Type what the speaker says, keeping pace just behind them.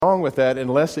wrong with that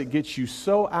unless it gets you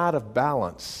so out of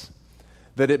balance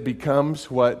that it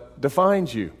becomes what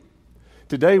defines you.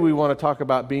 Today we want to talk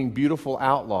about being beautiful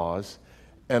outlaws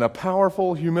and a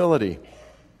powerful humility,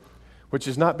 which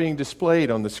is not being displayed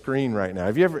on the screen right now.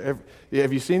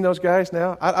 Have you seen those guys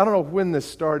now? I don't know when this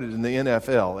started in the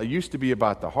NFL. It used to be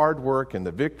about the hard work and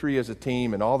the victory as a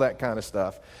team and all that kind of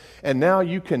stuff. And now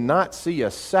you cannot see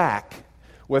a sack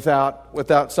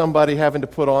without somebody having to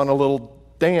put on a little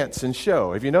dance and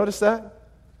show. Have you noticed that?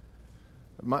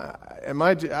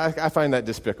 I find that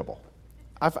despicable.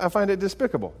 I find it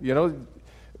despicable. You know,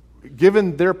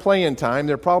 given their playing time,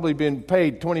 they're probably been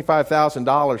paid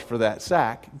 $25,000 for that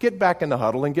sack. Get back in the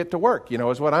huddle and get to work, you know,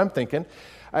 is what I'm thinking.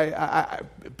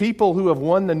 People who have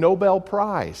won the Nobel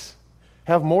Prize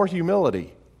have more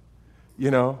humility,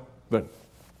 you know, but,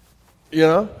 you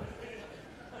know.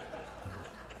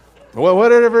 Well,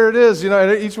 whatever it is, you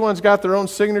know, each one's got their own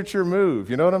signature move.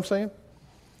 You know what I'm saying?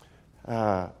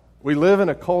 We live in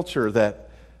a culture that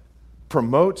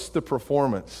promotes the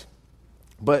performance,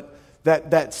 but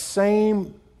that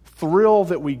same thrill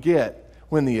that we get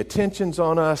when the attention's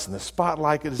on us and the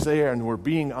spotlight is there and we're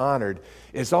being honored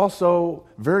is also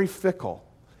very fickle.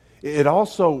 It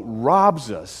also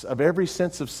robs us of every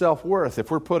sense of self-worth.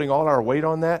 If we're putting all our weight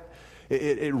on that,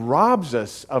 it robs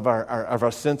us of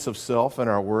our sense of self and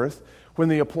our worth when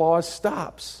the applause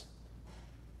stops.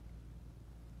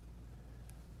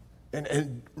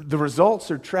 And the results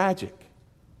are tragic.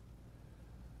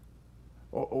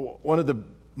 One of the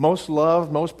most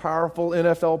loved, most powerful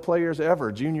NFL players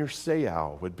ever, Junior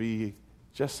Seau, would be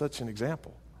just such an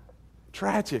example.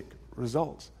 Tragic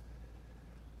results.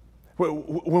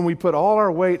 When we put all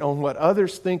our weight on what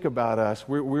others think about us,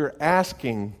 we're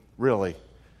asking, really,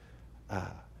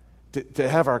 to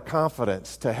have our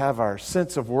confidence, to have our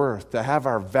sense of worth, to have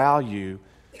our value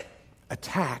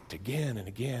attacked again and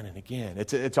again and again.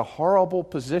 It's a horrible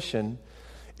position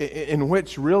in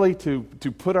which really to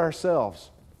put ourselves.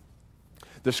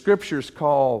 The Scriptures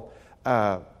call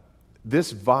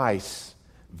this vice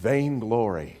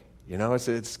vainglory. You know,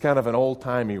 it's kind of an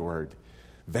old-timey word,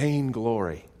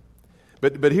 vainglory.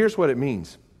 But here's what it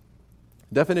means.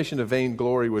 Definition of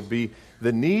vainglory would be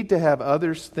the need to have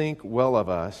others think well of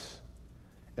us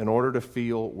in order to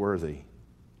feel worthy.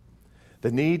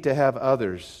 The need to have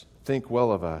others think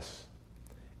well of us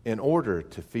in order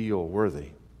to feel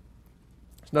worthy.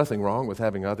 There's nothing wrong with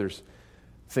having others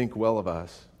think well of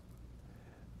us.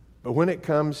 But when it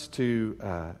comes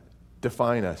to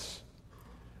define us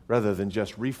rather than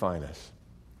just refine us,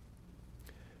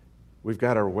 we've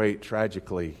got our weight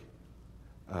tragically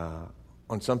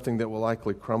on something that will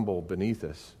likely crumble beneath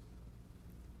us.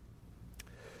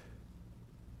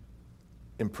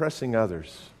 Impressing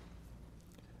others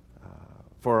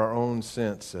for our own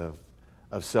sense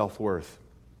of self-worth.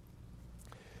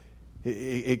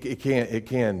 It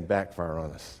can backfire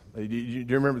on us. Do you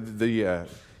remember the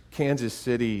Kansas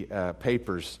City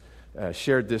papers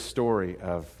shared this story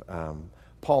of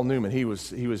Paul Newman? He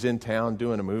was in town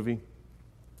doing a movie,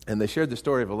 and they shared the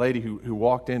story of a lady who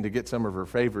walked in to get some of her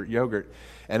favorite yogurt,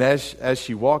 and as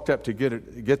she walked up to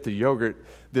get the yogurt,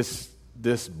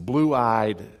 this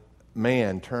blue-eyed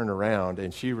man turned around,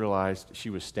 and she realized she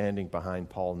was standing behind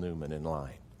Paul Newman in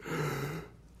line.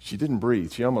 She didn't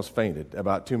breathe. She almost fainted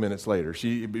about 2 minutes later.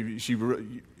 She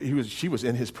was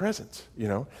in his presence, you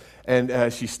know.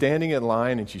 And she's standing in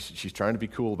line, and she's trying to be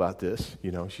cool about this,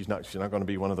 you know. She's not going to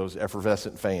be one of those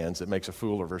effervescent fans that makes a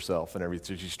fool of herself and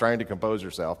everything. So she's trying to compose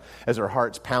herself as her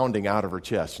heart's pounding out of her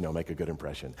chest, you know, make a good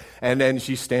impression. And then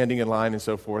she's standing in line and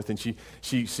so forth, and she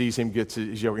sees him get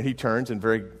his yogurt, and he turns and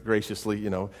very graciously,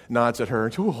 you know, nods at her,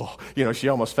 and you know, she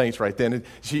almost faints right then. And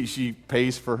she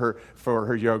pays for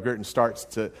her yogurt and starts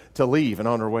to leave. And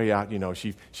on her way out, you know,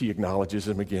 she acknowledges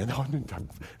him again. Oh,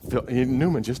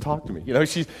 Newman just talked to me. You know,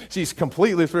 she's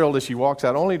completely thrilled as she walks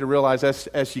out, only to realize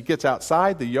as she gets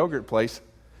outside the yogurt place,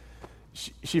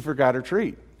 she forgot her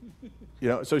treat. You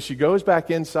know, so she goes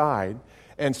back inside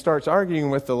and starts arguing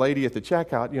with the lady at the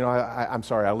checkout. You know, I'm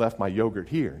sorry, I left my yogurt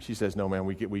here. She says, no, man,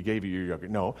 we gave you your yogurt.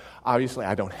 No, obviously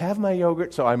I don't have my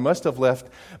yogurt, so I must have left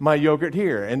my yogurt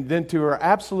here. And then to her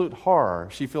absolute horror,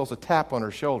 she feels a tap on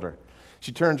her shoulder.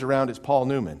 She turns around, it's Paul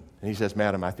Newman. And he says,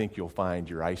 madam, I think you'll find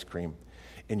your ice cream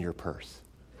in your purse.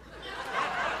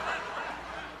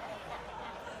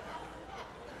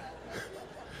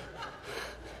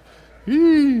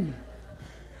 When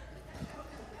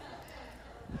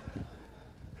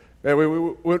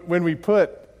we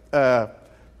put that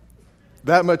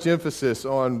much emphasis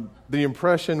on the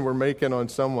impression we're making on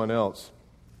someone else,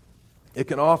 it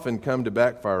can often come to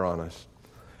backfire on us.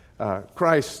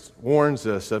 Christ warns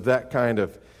us of that kind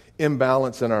of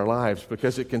imbalance in our lives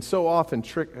because it can so often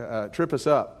trip us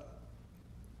up.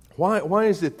 Why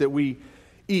is it that we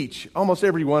each, almost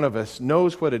every one of us,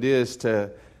 knows what it is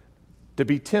to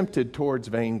be tempted towards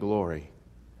vainglory?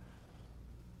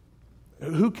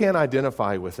 Who can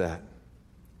identify with that?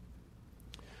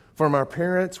 From our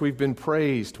parents, we've been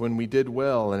praised when we did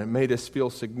well, and it made us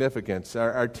feel significance.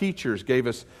 Our teachers gave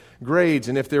us grades,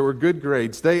 and if there were good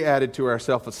grades, they added to our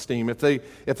self-esteem. If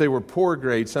they were poor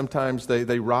grades, sometimes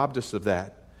they robbed us of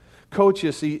that.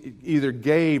 Coaches either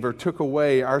gave or took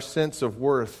away our sense of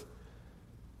worth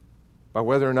by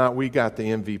whether or not we got the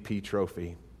MVP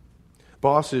trophy.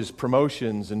 Bosses,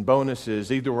 promotions, and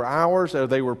bonuses either were ours or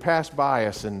they were passed by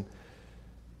us, and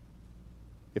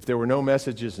if there were no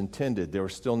messages intended, there were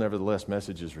still nevertheless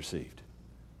messages received.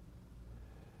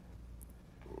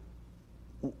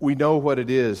 We know what it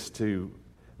is to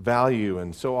value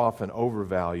and so often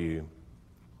overvalue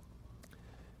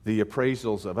the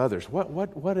appraisals of others.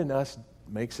 What in us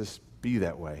makes us be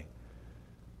that way?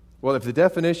 Well, if the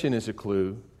definition is a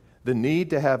clue, the need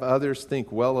to have others think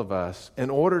well of us in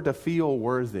order to feel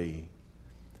worthy,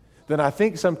 then I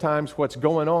think sometimes what's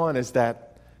going on is that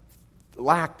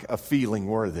lack of feeling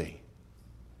worthy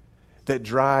that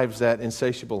drives that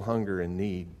insatiable hunger and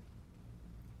need.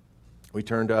 We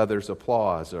turn to others'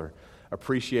 applause or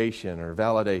appreciation or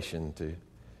validation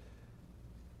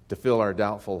to fill our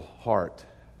doubtful heart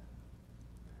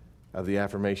of the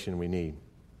affirmation we need.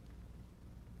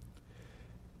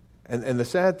 And the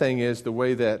sad thing is the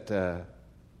way that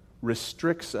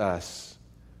restricts us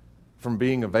from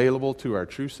being available to our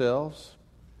true selves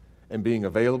and being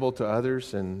available to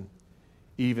others and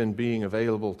even being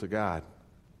available to God.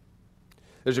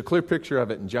 There's a clear picture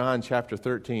of it in John chapter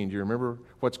 13. Do you remember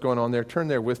what's going on there? Turn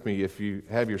there with me if you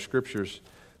have your scriptures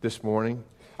this morning.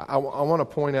 I want to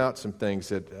point out some things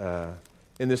that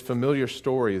in this familiar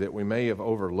story that we may have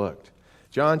overlooked.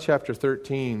 John chapter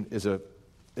 13 is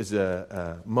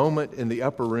a moment in the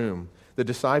upper room. The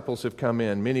disciples have come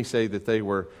in. Many say that they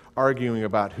were arguing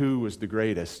about who was the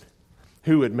greatest,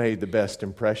 who had made the best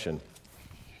impression.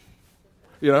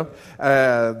 You know,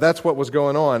 that's what was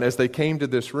going on as they came to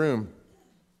this room.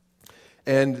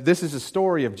 And this is a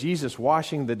story of Jesus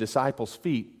washing the disciples'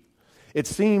 feet. It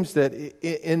seems that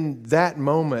in that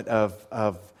moment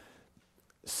of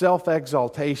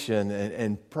self-exaltation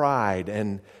and pride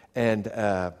and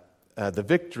the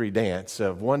victory dance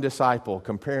of one disciple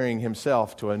comparing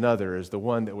himself to another as the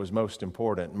one that was most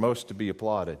important, most to be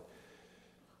applauded,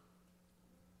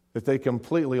 that they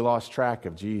completely lost track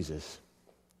of Jesus.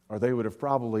 Or they would have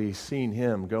probably seen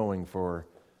him going for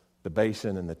the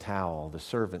basin and the towel, the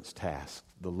servant's task,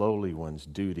 the lowly one's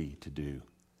duty to do.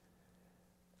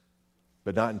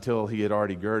 But not until he had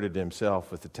already girded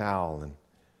himself with the towel and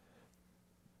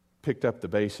picked up the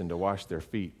basin to wash their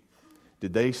feet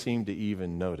did they seem to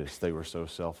even notice. They were so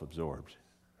self-absorbed.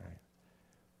 Right?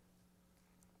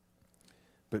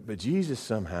 But Jesus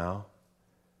somehow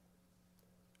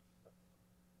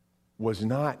was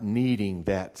not needing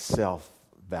that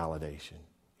self-validation.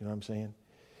 You know what I'm saying?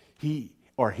 He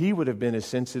would have been as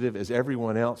sensitive as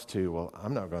everyone else to, well,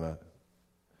 I'm not going to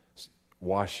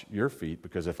wash your feet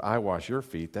because if I wash your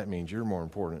feet, that means you're more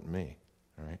important than me.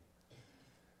 All right?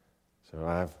 So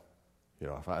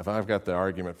if I've got the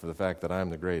argument for the fact that I'm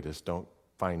the greatest, don't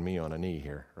find me on a knee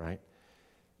here, right?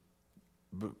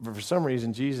 But for some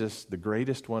reason, Jesus, the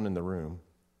greatest one in the room,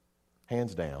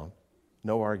 hands down,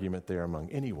 no argument there among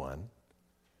anyone,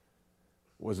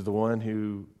 was the one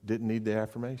who didn't need the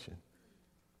affirmation.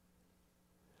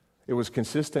 It was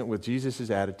consistent with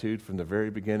Jesus' attitude from the very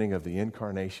beginning of the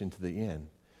incarnation to the end.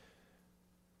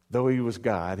 Though he was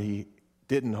God, he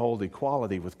didn't hold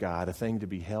equality with God a thing to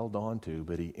be held on to,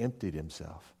 but he emptied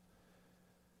himself,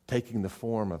 taking the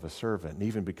form of a servant and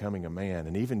even becoming a man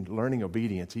and even learning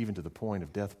obedience even to the point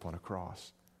of death upon a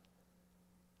cross.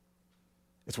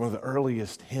 It's one of the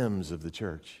earliest hymns of the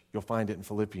church. You'll find it in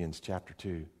Philippians chapter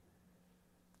 2.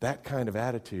 That kind of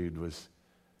attitude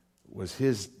was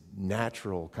his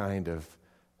natural kind of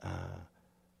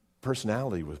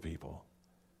personality with people.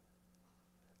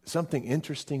 Something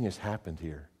interesting has happened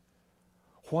here.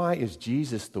 Why is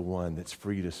Jesus the one that's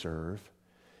free to serve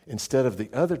instead of the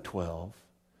other 12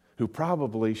 who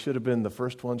probably should have been the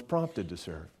first ones prompted to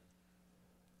serve?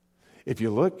 If you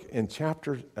look in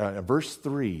verse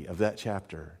 3 of that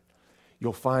chapter,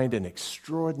 you'll find an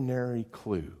extraordinary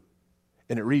clue.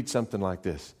 And it reads something like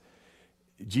this.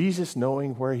 Jesus,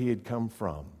 knowing where he had come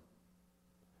from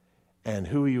and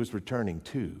who he was returning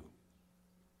to,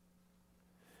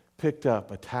 picked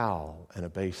up a towel and a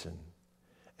basin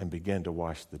and began to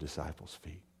wash the disciples'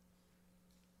 feet.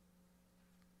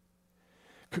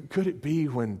 Could it be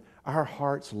when our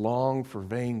hearts long for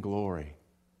vainglory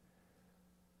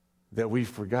that we've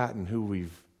forgotten who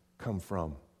we've come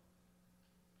from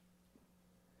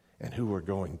and who we're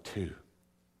going to?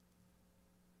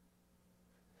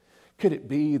 Could it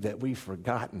be that we've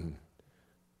forgotten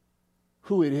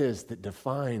who it is that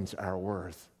defines our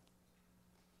worth?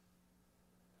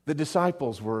 The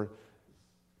disciples were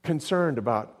concerned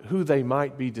about who they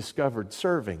might be discovered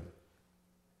serving.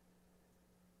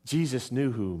 Jesus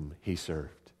knew whom he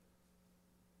served.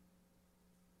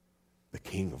 The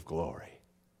King of glory,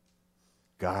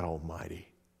 God Almighty.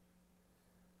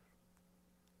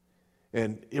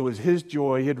 And it was his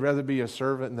joy. He'd rather be a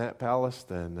servant in that palace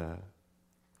than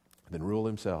rule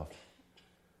himself.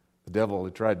 The devil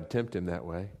had tried to tempt him that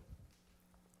way.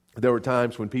 There were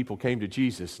times when people came to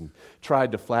Jesus and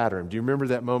tried to flatter him. Do you remember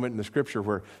that moment in the scripture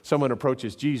where someone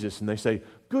approaches Jesus and they say,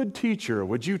 "Good teacher,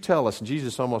 would you tell us?" And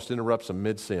Jesus almost interrupts them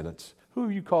mid-sentence. "Who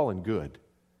are you calling good?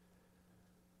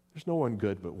 There's no one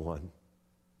good but one."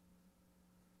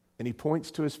 And he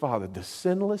points to his Father, the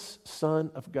sinless Son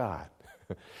of God.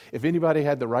 If anybody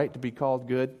had the right to be called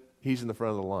good, he's in the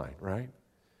front of the line, right?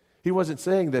 He wasn't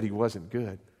saying that he wasn't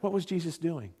good. What was Jesus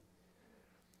doing?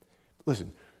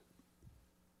 Listen,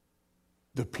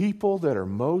 the people that are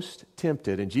most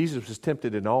tempted, and Jesus was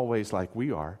tempted in all ways like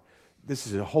we are. This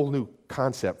is a whole new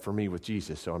concept for me with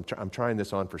Jesus, so I'm trying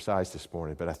this on for size this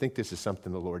morning, but I think this is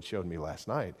something the Lord showed me last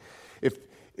night. If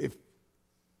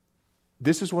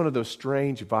this is one of those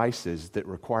strange vices that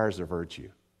requires a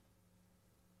virtue,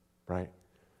 right?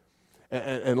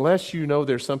 Unless you know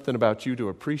there's something about you to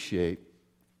appreciate,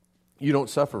 you don't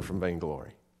suffer from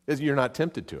vainglory. You're not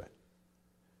tempted to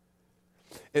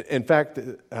it. In fact,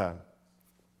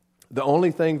 the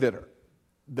only thing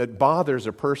that bothers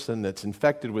a person that's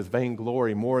infected with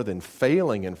vainglory more than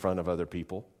failing in front of other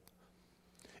people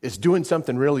is doing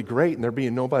something really great and there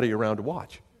being nobody around to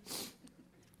watch.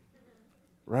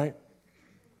 Right?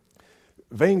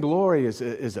 Vainglory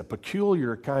is a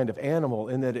peculiar kind of animal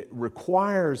in that it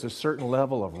requires a certain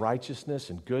level of righteousness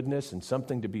and goodness and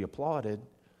something to be applauded,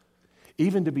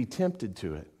 even to be tempted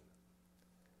to it.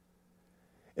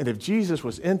 And if Jesus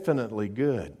was infinitely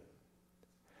good,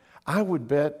 I would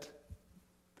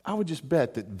just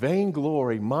bet that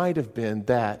vainglory might have been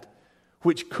that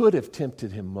which could have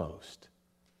tempted him most.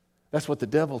 That's what the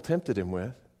devil tempted him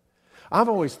with. I've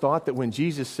always thought that when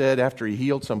Jesus said after he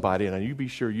healed somebody, and you be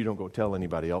sure you don't go tell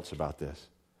anybody else about this,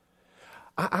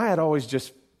 I had always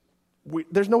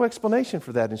there's no explanation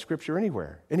for that in Scripture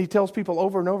anywhere. And he tells people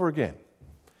over and over again.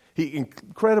 He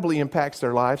incredibly impacts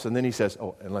their lives, and then he says,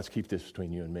 "Oh, and let's keep this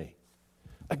between you and me."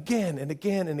 Again and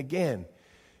again and again.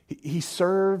 He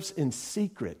serves in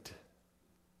secret.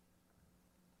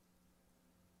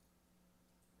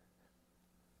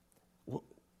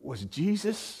 Was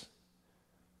Jesus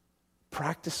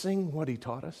practicing what he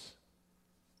taught us?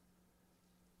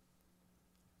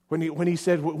 When he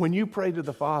said, "When you pray to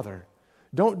the Father,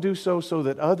 don't do so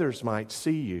that others might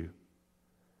see you.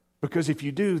 Because if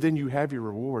you do, then you have your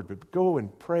reward. But go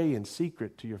and pray in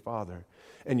secret to your Father.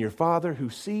 And your Father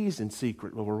who sees in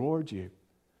secret will reward you."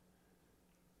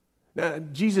 Now,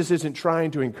 Jesus isn't trying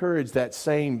to encourage that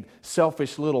same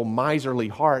selfish little miserly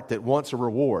heart that wants a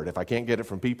reward. If I can't get it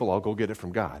from people, I'll go get it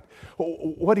from God.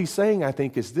 What he's saying, I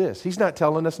think, is this. He's not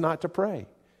telling us not to pray.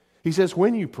 He says,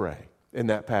 when you pray, in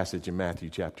that passage in Matthew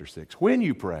chapter 6, when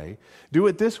you pray, do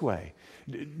it this way.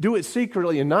 Do it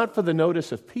secretly and not for the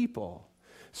notice of people,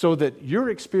 so that your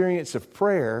experience of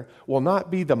prayer will not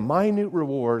be the minute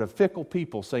reward of fickle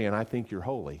people saying, "I think you're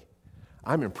holy.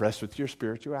 I'm impressed with your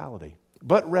spirituality."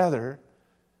 But rather,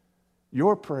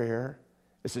 your prayer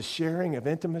is a sharing of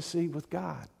intimacy with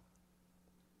God,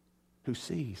 who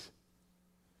sees,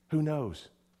 who knows.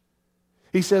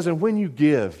 He says, and when you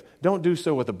give, don't do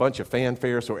so with a bunch of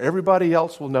fanfare so everybody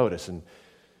else will notice. And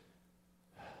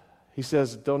he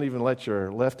says, don't even let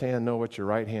your left hand know what your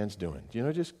right hand's doing.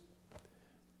 Just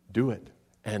do it.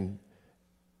 And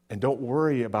don't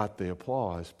worry about the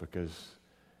applause, because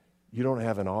you don't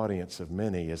have an audience of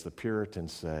many, as the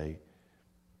Puritans say.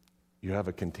 You have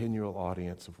a continual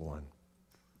audience of one.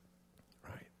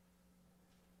 Right?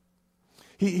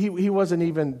 He wasn't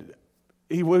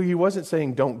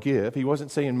saying don't give. He wasn't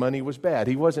saying money was bad.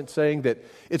 He wasn't saying that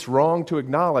it's wrong to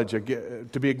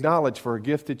be acknowledged for a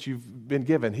gift that you've been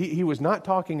given. He was not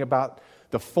talking about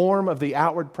the form of the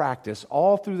outward practice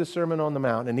all through the Sermon on the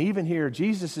Mount. And even here,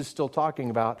 Jesus is still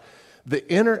talking about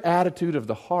the inner attitude of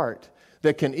the heart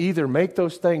that can either make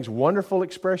those things wonderful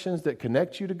expressions that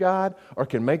connect you to God, or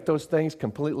can make those things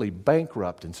completely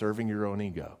bankrupt in serving your own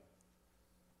ego.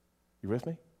 You with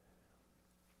me?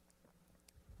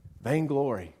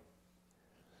 Vainglory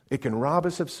It can rob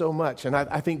us of so much. And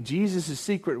I think Jesus'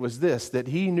 secret was this, that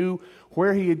he knew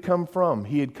where he had come from.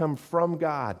 He had come from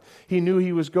God. He knew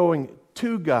he was going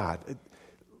to God.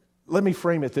 Let me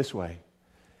frame it this way.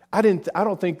 I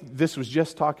don't think this was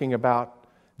just talking about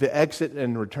the exit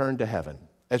and return to heaven,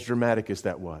 as dramatic as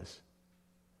that was.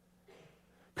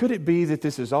 Could it be that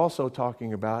this is also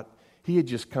talking about he had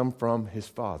just come from his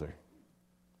Father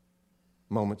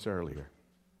moments earlier?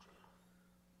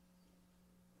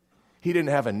 He didn't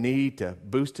have a need to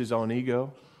boost his own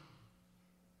ego.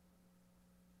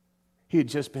 He had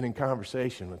just been in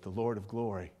conversation with the Lord of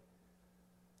glory,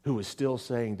 who was still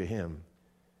saying to him,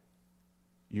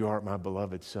 "You art my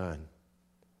beloved Son,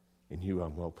 in you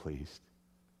I'm well pleased."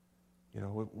 You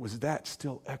know, was that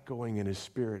still echoing in his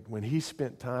spirit when he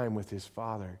spent time with his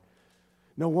Father?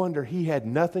 No wonder he had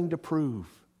nothing to prove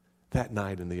that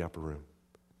night in the upper room.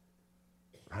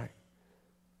 Right?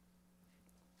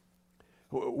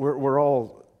 We're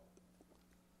all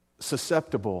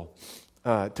susceptible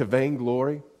to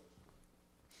vainglory.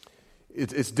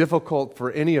 It's difficult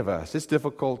for any of us. It's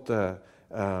difficult,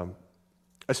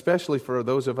 especially for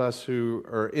those of us who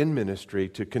are in ministry,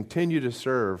 to continue to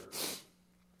serve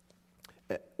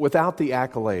without the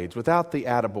accolades, without the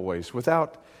attaboys,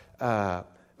 without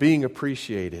being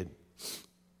appreciated.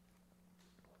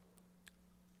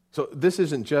 So this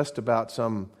isn't just about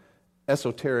some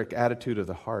esoteric attitude of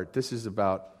the heart. This is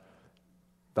about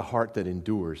the heart that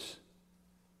endures,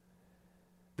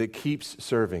 that keeps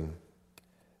serving,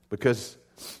 because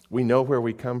we know where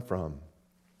we come from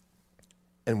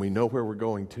and we know where we're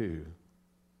going to.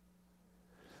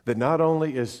 That not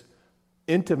only is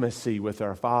intimacy with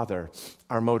our Father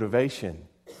our motivation,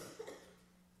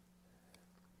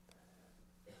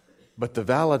 but the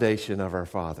validation of our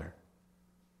Father,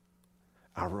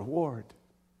 our reward.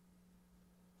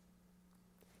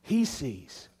 He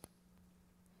sees.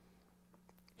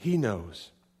 He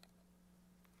knows.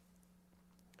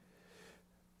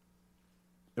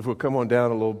 If we'll come on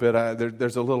down a little bit,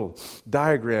 there's a little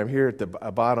diagram here at the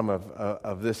bottom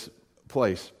of this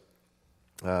place.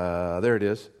 There it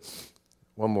is.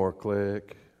 One more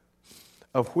click.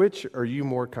 Of which are you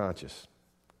more conscious?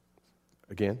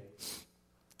 Again,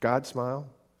 God smile,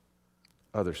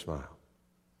 other smile.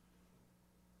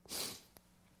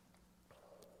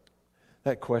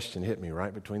 That question hit me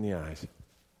right between the eyes.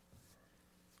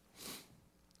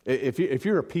 If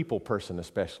you're a people person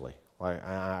especially,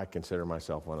 I consider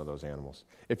myself one of those animals.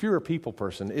 If you're a people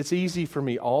person, it's easy for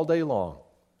me all day long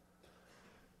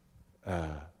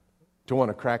to want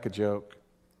to crack a joke,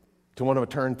 to want to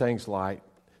turn things light,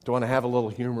 to want to have a little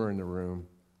humor in the room.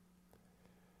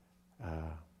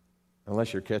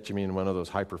 Unless you're catching me in one of those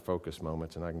hyper-focus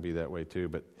moments, and I can be that way too,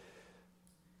 but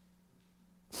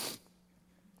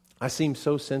I seem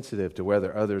so sensitive to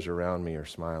whether others around me are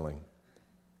smiling.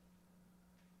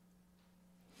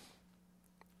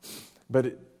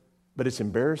 But it's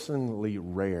embarrassingly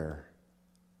rare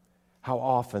how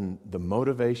often the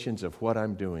motivations of what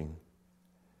I'm doing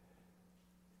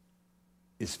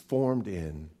is formed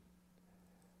in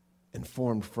and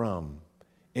formed from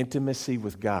intimacy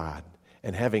with God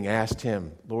and having asked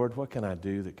Him, Lord, what can I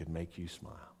do that could make you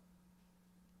smile?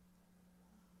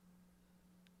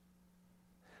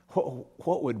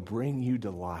 What would bring you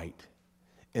delight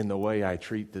in the way I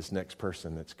treat this next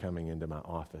person that's coming into my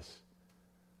office?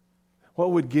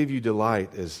 What would give you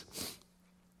delight as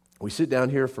we sit down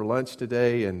here for lunch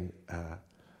today and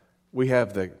we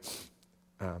have the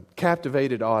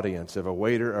captivated audience of a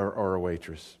waiter or a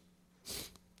waitress?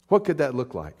 What could that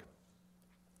look like?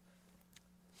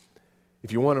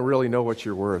 If you want to really know what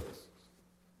you're worth,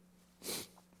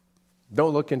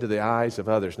 don't look into the eyes of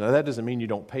others. Now, that doesn't mean you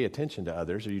don't pay attention to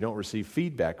others or you don't receive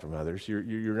feedback from others.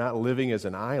 You're not living as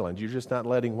an island. You're just not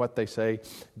letting what they say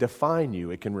define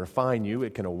you. It can refine you.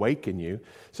 It can awaken you.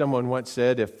 Someone once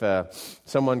said, if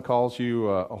someone calls you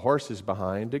a horse is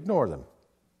behind, ignore them.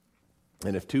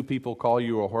 And if 2 people call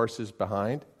you a horse is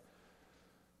behind,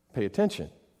 pay attention.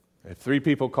 If 3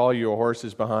 people call you a horse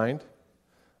is behind,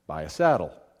 buy a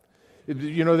saddle.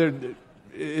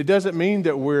 It doesn't mean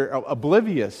that we're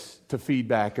oblivious to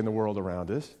feedback in the world around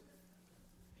us.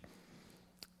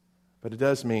 But it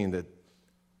does mean that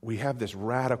we have this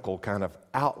radical kind of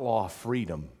outlaw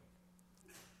freedom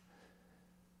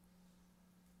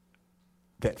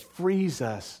that frees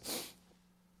us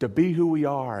to be who we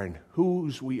are and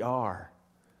whose we are,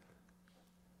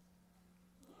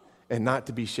 and not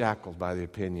to be shackled by the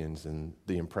opinions and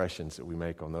the impressions that we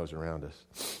make on those around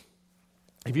us.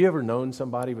 Have you ever known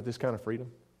somebody with this kind of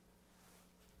freedom?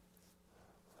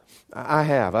 I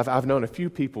have. I've known a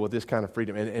few people with this kind of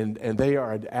freedom, and they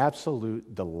are an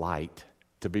absolute delight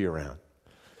to be around.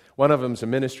 One of them's a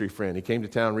ministry friend. He came to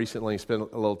town recently and spent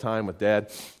a little time with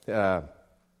Dad.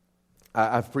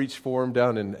 I've preached for him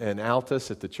down in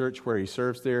Altus at the church where he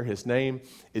serves there. His name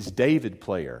is David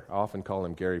Player. I often call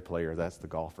him Gary Player. That's the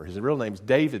golfer. His real name's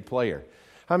David Player.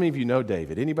 How many of you know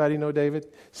David? Anybody know David?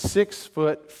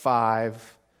 6'5"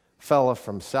 fella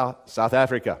from South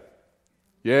Africa.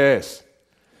 Yes.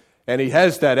 And he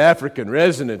has that African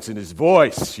resonance in his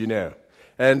voice, you know.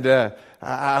 And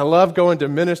I love going to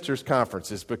ministers'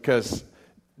 conferences because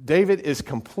David is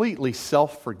completely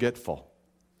self-forgetful,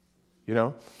 you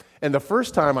know. And the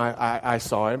first time I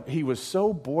saw him, he was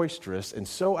so boisterous and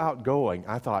so outgoing,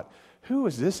 I thought, who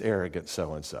is this arrogant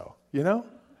so-and-so, you know?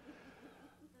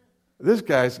 This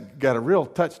guy's got a real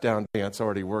touchdown dance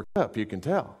already worked up, you can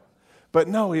tell. But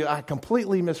no, I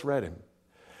completely misread him.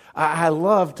 I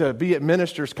love to be at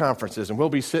ministers' conferences, and we'll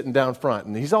be sitting down front,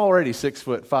 and he's already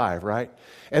 6'5", right?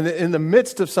 And in the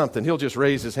midst of something, he'll just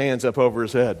raise his hands up over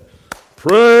his head.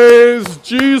 Praise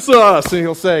Jesus, and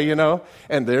he'll say, you know,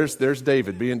 and there's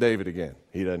David being David again.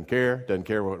 He doesn't care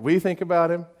what we think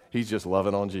about him. He's just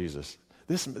loving on Jesus.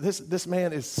 This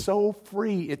man is so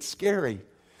free, it's scary.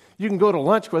 You can go to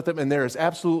lunch with him, and there is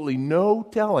absolutely no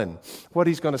telling what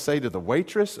he's going to say to the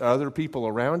waitress or other people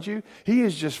around you. He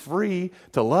is just free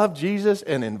to love Jesus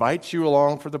and invites you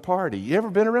along for the party. You ever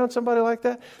been around somebody like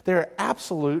that? They're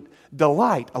absolute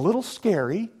delight. A little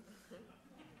scary,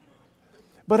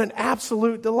 but an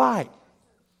absolute delight.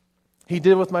 He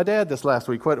did with my dad this last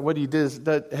week what he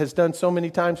has done so many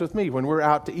times with me when we're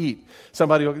out to eat.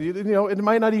 Somebody, you know, it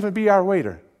might not even be our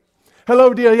waiter.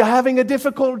 Hello, dear, you're having a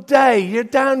difficult day. You're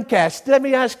downcast. Let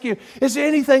me ask you, is there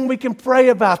anything we can pray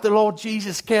about? The Lord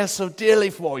Jesus cares so dearly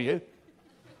for you.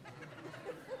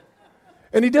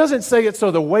 And he doesn't say it so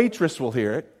the waitress will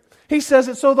hear it. He says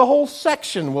it so the whole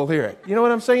section will hear it. You know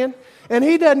what I'm saying? And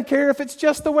he doesn't care if it's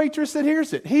just the waitress that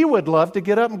hears it. He would love to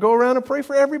get up and go around and pray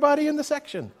for everybody in the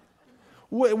section.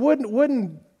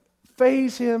 Wouldn't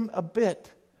faze him a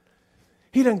bit.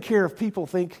 He doesn't care if people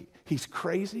think he's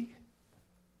crazy.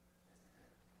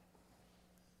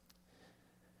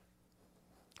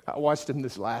 I watched him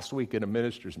this last week at a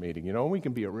minister's meeting. You know, we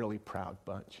can be a really proud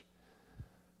bunch.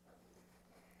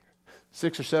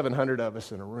 600 or 700 of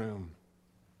us in a room.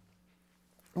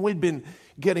 We'd been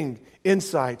getting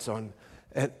insights on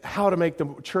how to make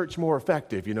the church more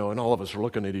effective, you know, and all of us are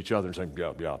looking at each other and saying,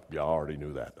 yeah, I already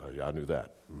knew that. Yeah, I knew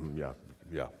that.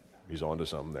 Yeah, he's on to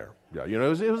something there. Yeah, you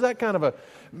know, it was that kind of a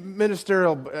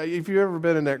ministerial, if you've ever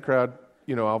been in that crowd,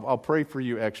 you know, I'll pray for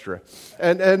you extra.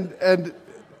 And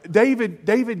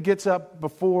David gets up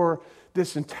before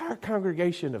this entire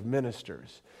congregation of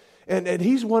ministers, and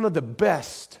he's one of the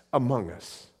best among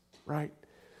us, right?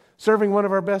 Serving one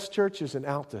of our best churches in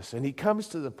Altus. And he comes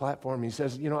to the platform and he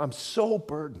says, you know, I'm so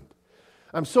burdened.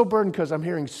 I'm so burdened because I'm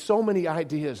hearing so many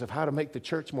ideas of how to make the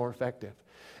church more effective.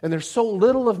 And there's so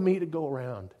little of me to go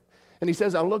around. And he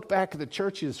says, I look back at the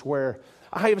churches where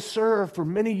I have served for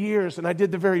many years and I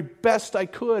did the very best I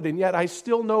could. And yet I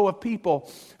still know of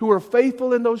people who are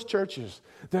faithful in those churches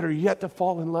that are yet to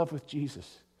fall in love with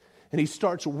Jesus. And he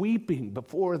starts weeping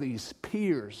before these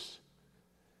peers.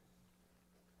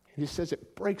 He says,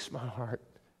 it breaks my heart.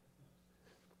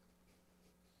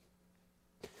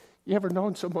 You ever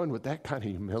known someone with that kind of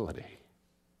humility?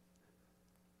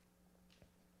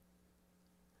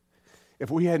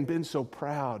 If we hadn't been so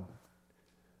proud,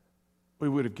 we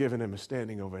would have given him a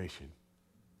standing ovation.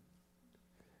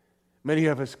 Many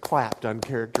of us clapped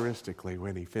uncharacteristically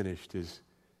when he finished his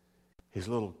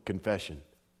little confession.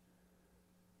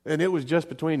 And it was just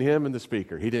between him and the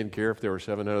speaker. He didn't care if there were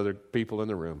 7 other people in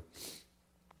the room.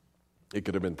 It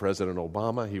could have been President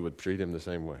Obama. He would treat him the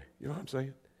same way. You know what I'm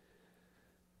saying?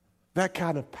 That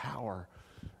kind of power,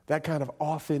 that kind of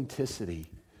authenticity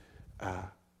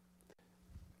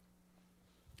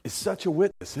is such a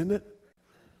witness, isn't it?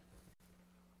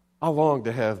 I long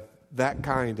to have that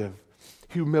kind of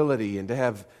humility and to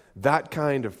have that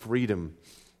kind of freedom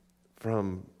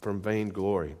from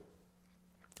vainglory.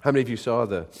 How many of you saw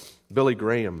the Billy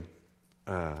Graham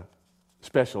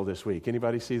special this week?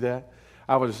 Anybody see that?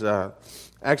 I was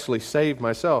actually saved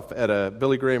myself at a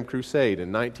Billy Graham crusade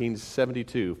in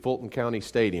 1972, Fulton County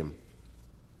Stadium.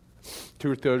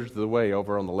 2/3 of the way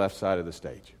over on the left side of the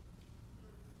stage.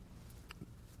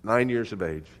 9 years of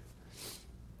age.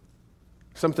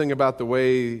 Something about the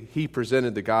way he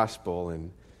presented the gospel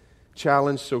and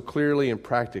challenged so clearly and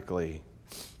practically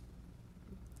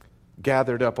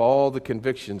gathered up all the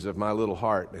convictions of my little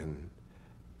heart, and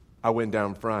I went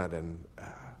down front, and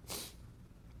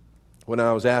when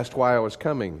I was asked why I was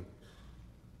coming,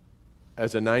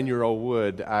 as a 9-year-old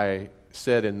would, I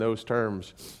said in those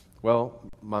terms, Well,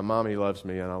 my mommy loves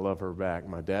me and I love her back.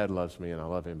 My dad loves me and I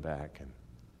love him back. And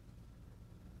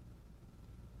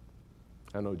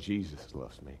I know Jesus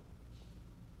loves me.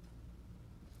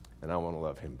 And I want to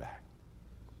love him back.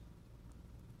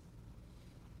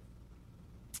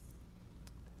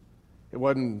 It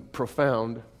wasn't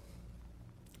profound,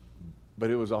 but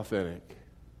it was authentic.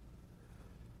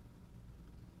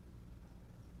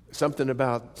 Something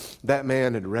about that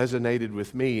man had resonated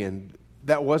with me, and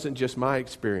that wasn't just my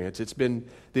experience. It's been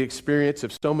the experience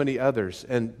of so many others.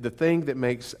 And the thing that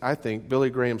makes, I think, Billy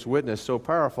Graham's witness so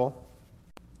powerful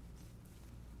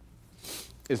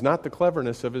is not the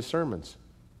cleverness of his sermons.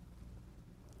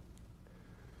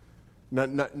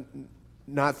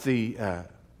 Not the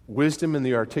wisdom and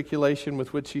the articulation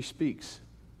with which he speaks.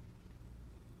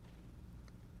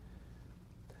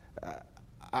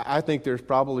 I think there's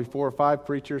probably 4 or 5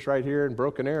 preachers right here in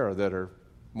Broken Arrow that are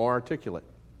more articulate.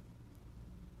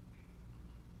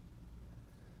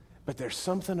 But there's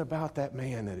something about that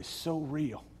man that is so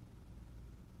real.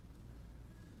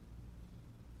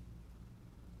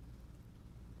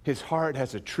 His heart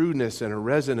has a trueness and a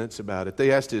resonance about it.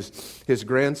 They asked his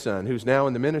grandson, who's now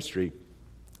in the ministry,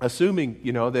 assuming,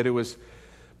 that it was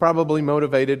probably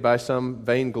motivated by some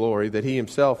vainglory, that he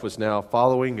himself was now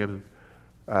following in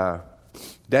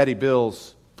Daddy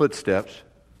Bill's footsteps.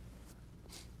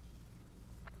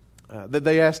 That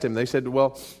they asked him, they said,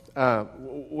 well,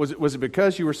 was it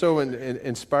because you were so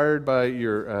inspired by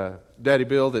your Daddy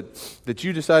Bill that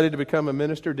you decided to become a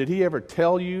minister? Did he ever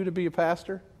tell you to be a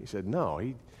pastor? He said, no,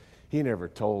 he never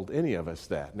told any of us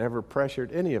that, never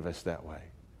pressured any of us that way.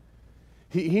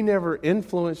 He never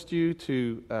influenced you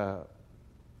to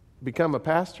become a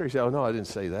pastor? He said, oh, no, I didn't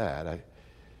say that.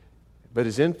 But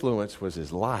his influence was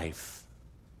his life,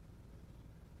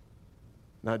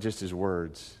 not just his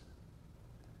words.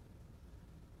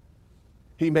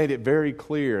 He made it very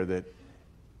clear that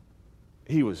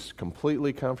he was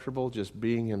completely comfortable just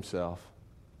being himself.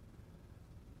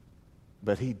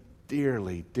 But he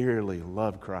dearly, dearly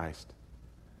loved Christ.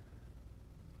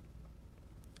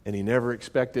 And he never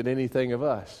expected anything of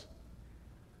us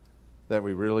that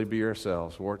we really be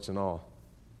ourselves, warts and all.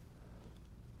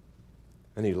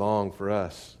 And he longed for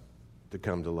us to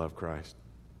come to love Christ.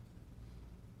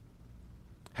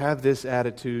 Have this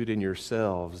attitude in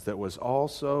yourselves that was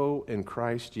also in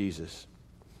Christ Jesus,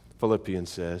 Philippians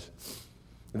says.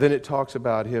 Then it talks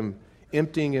about him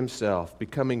emptying himself,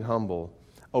 becoming humble,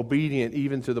 obedient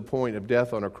even to the point of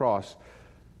death on a cross.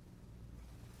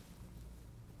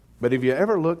 But have you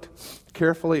ever looked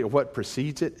carefully at what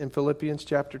precedes it in Philippians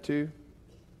chapter 2?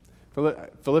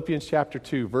 Philippians chapter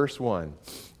 2, verse 1.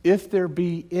 If there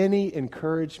be any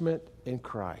encouragement in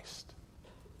Christ,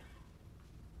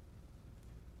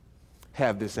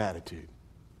 have this attitude.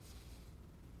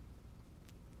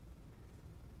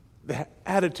 The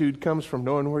attitude comes from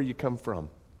knowing where you come from.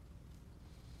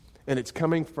 And it's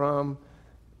coming from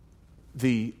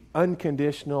the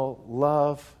unconditional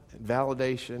love and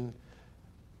validation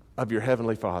of your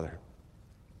Heavenly Father.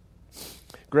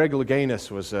 Greg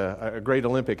Louganis was a great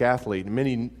Olympic athlete.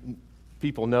 Many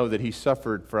people know that he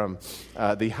suffered from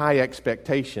the high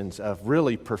expectations of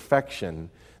really perfection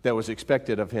that was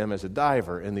expected of him as a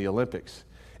diver in the Olympics.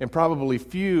 And probably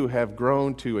few have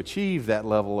grown to achieve that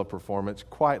level of performance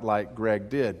quite like Greg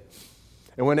did.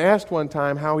 And when asked one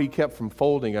time how he kept from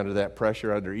folding under that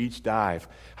pressure under each dive,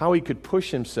 how he could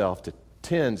push himself to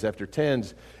tens after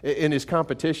tens in his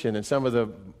competition, in some of the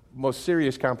most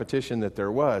serious competition that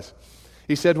there was,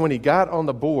 he said when he got on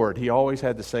the board, he always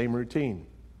had the same routine.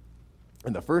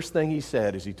 And the first thing he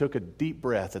said as he took a deep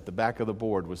breath at the back of the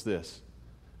board was this: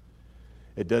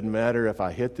 it doesn't matter if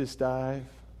I hit this dive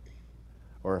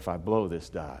or if I blow this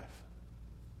dive.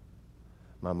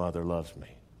 My mother loves me.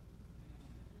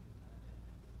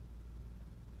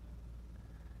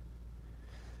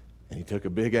 And he took a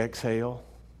big exhale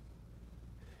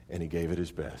and he gave it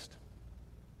his best.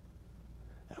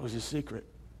 That was his secret.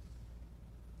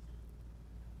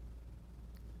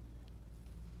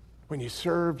 When you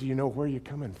serve, do you know where you're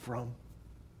coming from?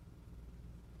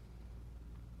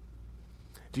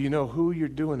 Do you know who you're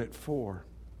doing it for?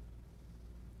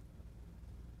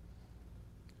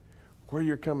 Where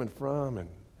you're coming from and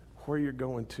where you're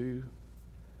going to?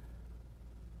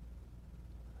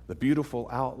 The beautiful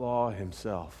outlaw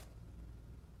himself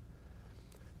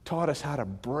taught us how to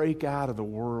break out of the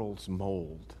world's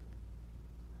mold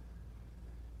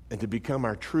and to become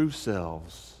our true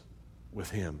selves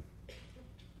with him.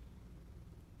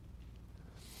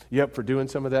 You up for doing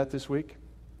some of that this week?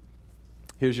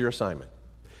 Here's your assignment.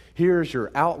 Here's your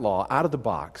outlaw out of the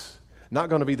box, not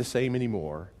going to be the same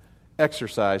anymore,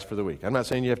 exercise for the week. I'm not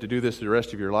saying you have to do this the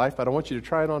rest of your life, but I want you to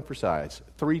try it on for size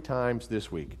 3 times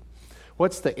this week.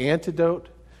 What's the antidote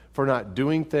for not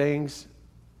doing things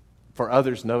for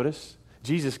others' notice?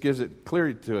 Jesus gives it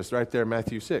clearly to us right there in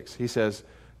Matthew 6. He says,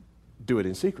 do it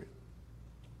in secret.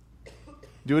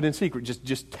 Do it in secret.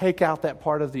 Just take out that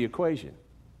part of the equation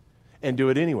and do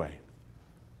it anyway.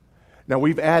 Now,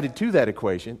 we've added to that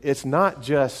equation. It's not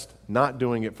just not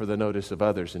doing it for the notice of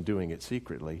others and doing it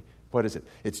secretly. What is it?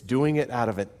 It's doing it out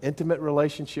of an intimate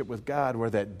relationship with God where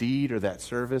that deed or that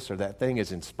service or that thing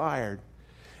is inspired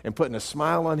and putting a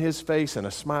smile on His face and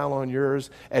a smile on yours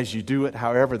as you do it,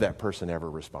 however that person ever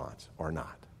responds or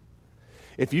not.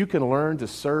 If you can learn to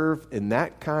serve in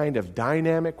that kind of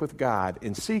dynamic with God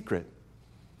in secret,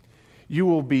 you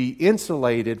will be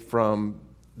insulated from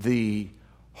the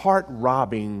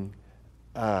heart-robbing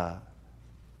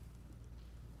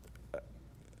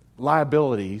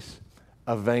liabilities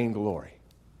of vainglory.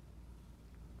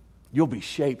 You'll be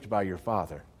shaped by your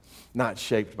Father, not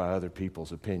shaped by other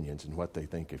people's opinions and what they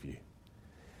think of you.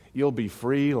 You'll be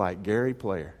free like David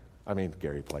Player.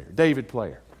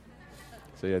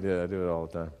 See, I do it all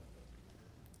the time.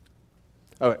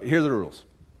 All right, here are the rules.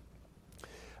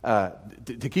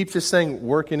 To keep this thing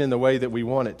working in the way that we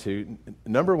want it to,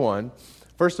 number 1,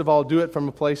 first of all, do it from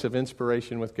a place of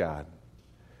inspiration with God.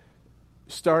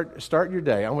 Start your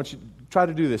day. I want you to try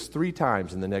to do this 3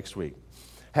 times in the next week.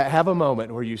 Have a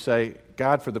moment where you say,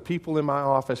 God, for the people in my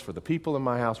office, for the people in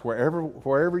my house,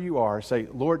 wherever you are, say,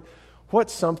 Lord,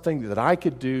 what's something that I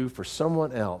could do for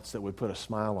someone else that would put a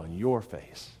smile on your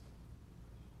face?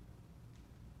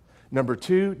 Number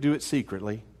 2, do it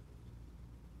secretly.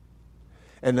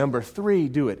 And number 3,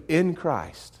 do it in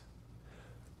Christ,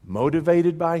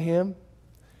 motivated by Him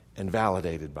and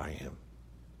validated by Him.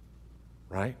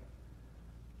 Right?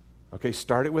 Okay,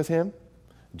 start it with Him.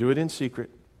 Do it in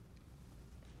secret.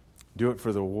 Do it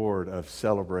for the reward of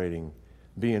celebrating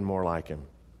being more like Him,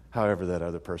 however that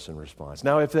other person responds.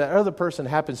 Now, if that other person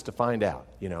happens to find out,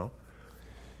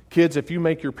 kids, if you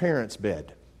make your parents'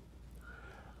 bed,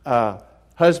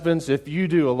 husbands, if you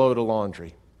do a load of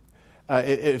laundry,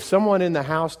 if someone in the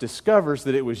house discovers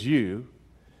that it was you,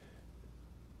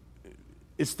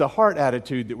 it's the heart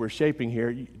attitude that we're shaping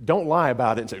here. Don't lie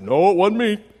about it and say, no, it wasn't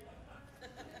me.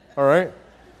 All right?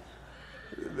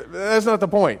 That's not the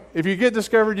point. If you get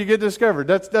discovered, you get discovered.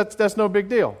 That's no big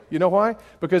deal. You know why?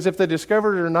 Because if they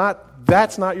discovered it or not,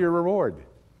 that's not your reward.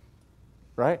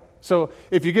 Right? So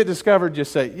if you get discovered,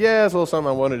 just say, yeah, it's a little something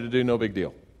I wanted to do, no big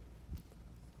deal.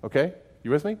 Okay?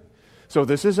 You with me? So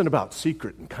this isn't about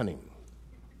secret and cunning.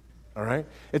 All right?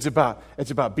 It's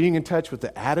about being in touch with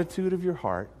the attitude of your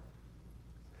heart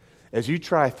as you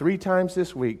try 3 times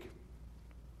this week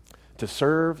to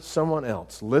serve someone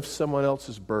else, lift someone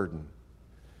else's burden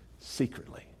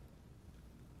secretly.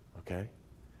 Okay?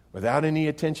 Without any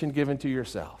attention given to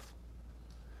yourself.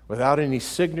 Without any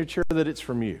signature that it's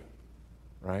from you.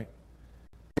 Right?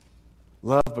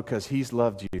 Love because He's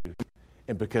loved you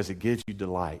and because it gives you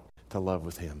delight to love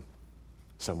with Him,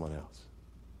 someone else.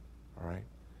 All right?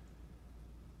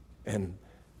 And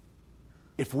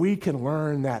if we can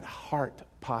learn that heart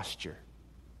posture,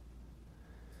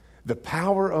 the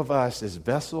power of us as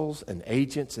vessels and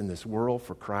agents in this world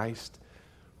for Christ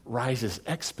rises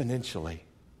exponentially.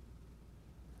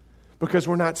 Because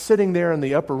we're not sitting there in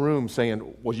the upper room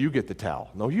saying, well, you get the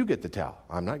towel. No, you get the towel.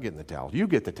 I'm not getting the towel. You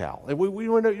get the towel. And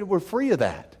we're free of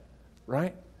that,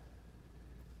 right?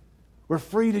 We're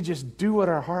free to just do what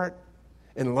our heart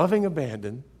in loving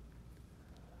abandon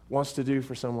wants to do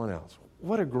for someone else.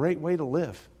 What a great way to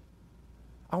live.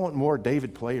 I want more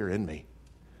David Player in me.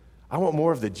 I want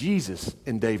more of the Jesus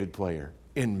in David Player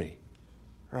in me,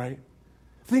 right?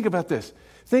 Think about this.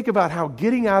 Think about how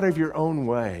getting out of your own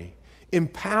way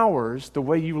empowers the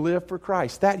way you live for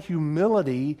Christ. That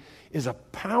humility is a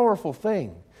powerful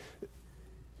thing.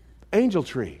 Angel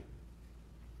tree.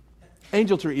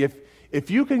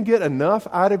 If you can get enough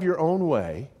out of your own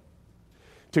way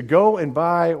to go and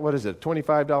buy, what is it,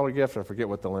 $25 gift? I forget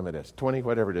what the limit is, 20,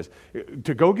 whatever it is.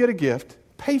 To go get a gift,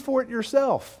 pay for it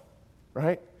yourself,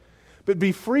 right? But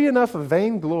be free enough of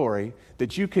vainglory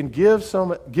that you can give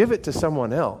it to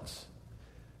someone else.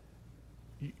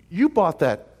 You bought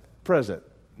that present,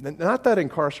 not that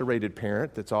incarcerated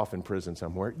parent that's off in prison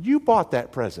somewhere. You bought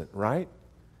that present, right?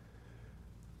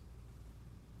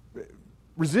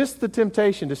 Resist the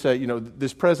temptation to say,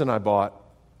 this present I bought,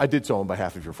 I did so on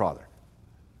behalf of your Father.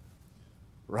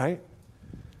 Right?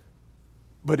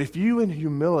 But if you in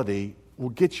humility will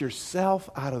get yourself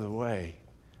out of the way,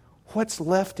 what's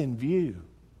left in view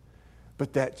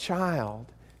but that child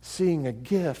seeing a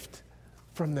gift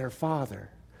from their father,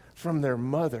 from their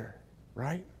mother,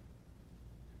 right?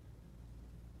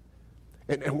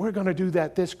 And we're going to do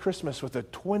that this Christmas with a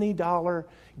 $20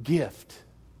 gift.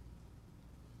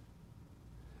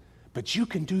 But you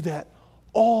can do that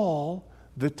all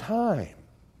the time.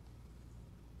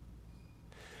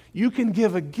 You can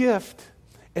give a gift,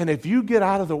 and if you get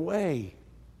out of the way,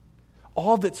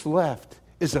 all that's left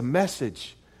is a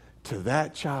message to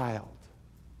that child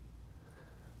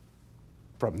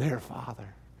from their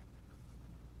Father.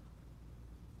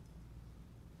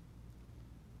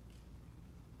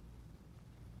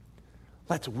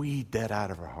 Let's weed that out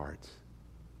of our hearts.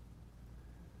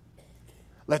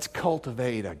 Let's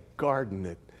cultivate a garden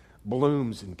that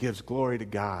blooms and gives glory to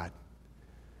God.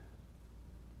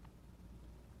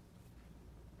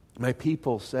 May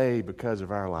people say because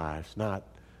of our lives, not,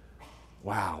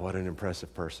 wow, what an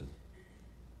impressive person.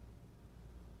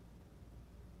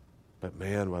 But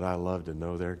man, would I love to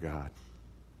know their God.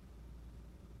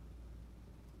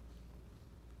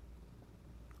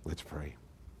 Let's pray.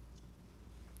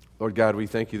 Lord God, we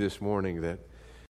thank you this morning that